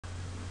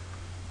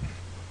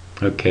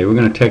Okay, we're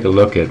going to take a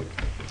look at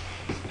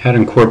how to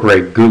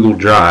incorporate Google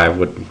Drive,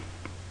 what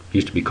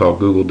used to be called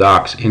Google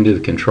Docs, into the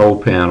control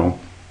panel,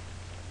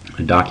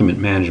 a document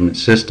management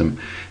system.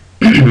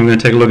 We're going to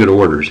take a look at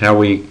orders, how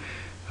we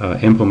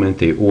implement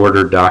the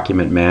order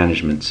document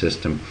management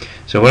system.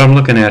 So what I'm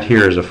looking at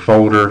here is a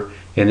folder.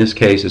 In this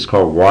case, it's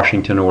called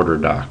Washington Order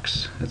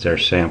Docs. That's our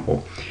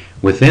sample.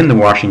 Within the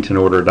Washington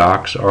Order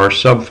Docs are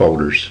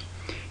subfolders.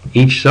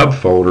 Each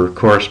subfolder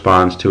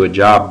corresponds to a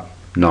job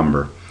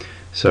number.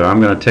 So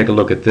I'm going to take a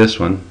look at this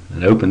one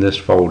and open this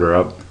folder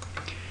up.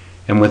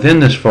 And within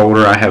this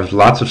folder I have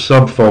lots of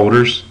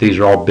subfolders. These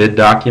are all bid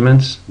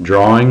documents,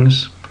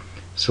 drawings,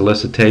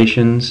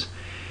 solicitations.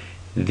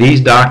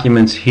 These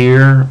documents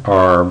here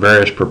are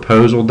various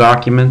proposal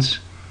documents.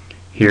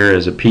 Here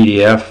is a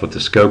PDF with the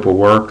scope of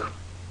work.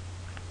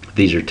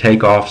 These are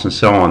takeoffs and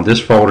so on. This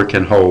folder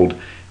can hold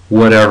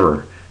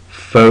whatever,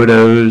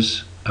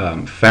 photos,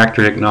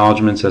 factory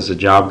acknowledgments as the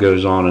job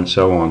goes on, and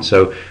so on.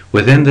 So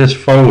within this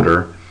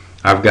folder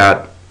I've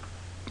got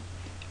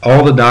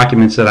all the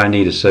documents that I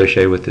need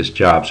associated with this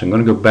job. So I'm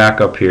going to go back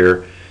up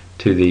here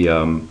to the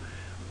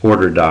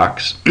order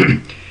docs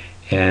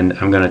and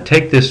I'm going to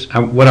take this.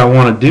 What I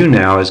want to do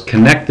now is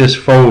connect this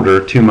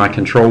folder to my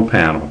control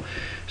panel.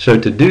 So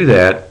to do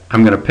that,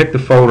 I'm going to pick the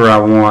folder I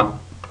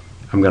want.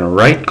 I'm going to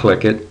right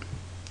click it,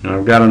 and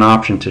I've got an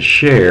option to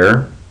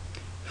share.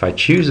 If I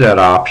choose that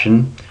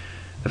option,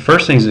 the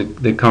first thing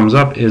that comes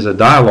up is a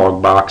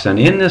dialog box, and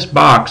in this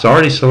box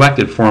already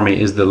selected for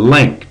me is the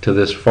link to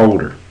this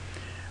folder.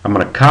 I'm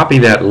going to copy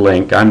that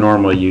link. I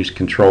normally use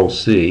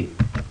Control-C.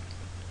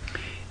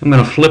 I'm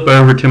going to flip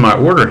over to my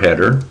order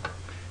header.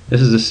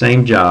 This is the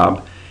same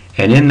job,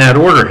 and in that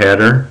order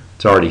header,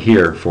 it's already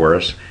here for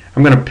us,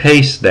 I'm going to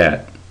paste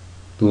that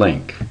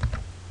link.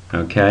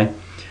 Okay?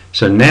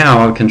 So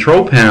now the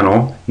control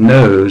panel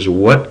knows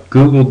what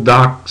Google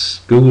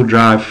Docs, Google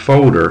Drive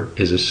folder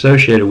is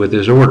associated with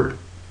this order.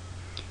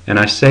 And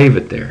I save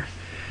it there.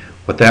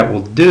 What that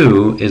will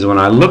do is when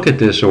I look at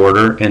this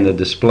order in the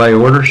display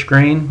order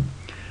screen,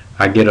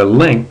 I get a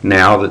link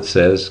now that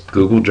says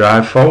Google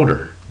Drive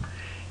folder.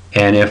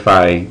 And if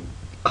I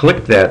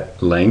click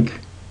that link,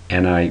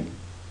 and I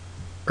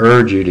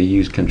urge you to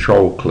use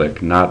control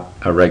click, not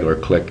a regular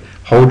click,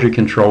 hold your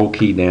control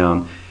key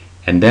down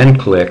and then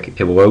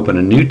click, it will open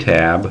a new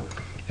tab.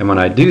 And when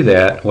I do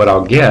that, what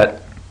I'll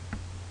get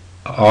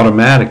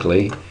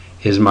automatically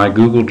is my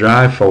Google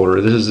Drive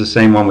folder. This is the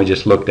same one we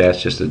just looked at,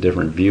 it's just a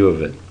different view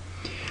of it.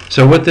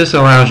 So what this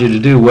allows you to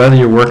do, whether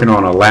you're working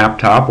on a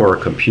laptop or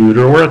a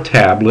computer or a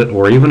tablet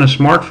or even a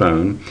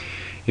smartphone,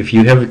 if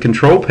you have a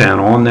control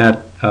panel on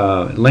that,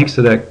 links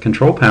to that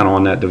control panel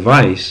on that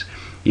device,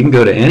 you can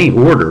go to any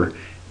order,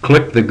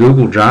 click the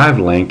Google Drive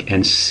link,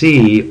 and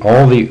see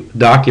all the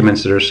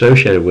documents that are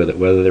associated with it,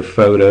 whether they're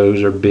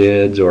photos or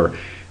bids or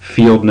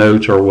field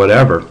notes or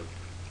whatever.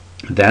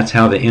 That's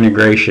how the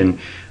integration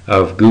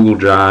of Google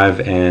Drive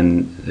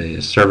and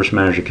the Service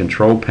Manager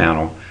control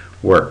panel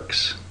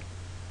works.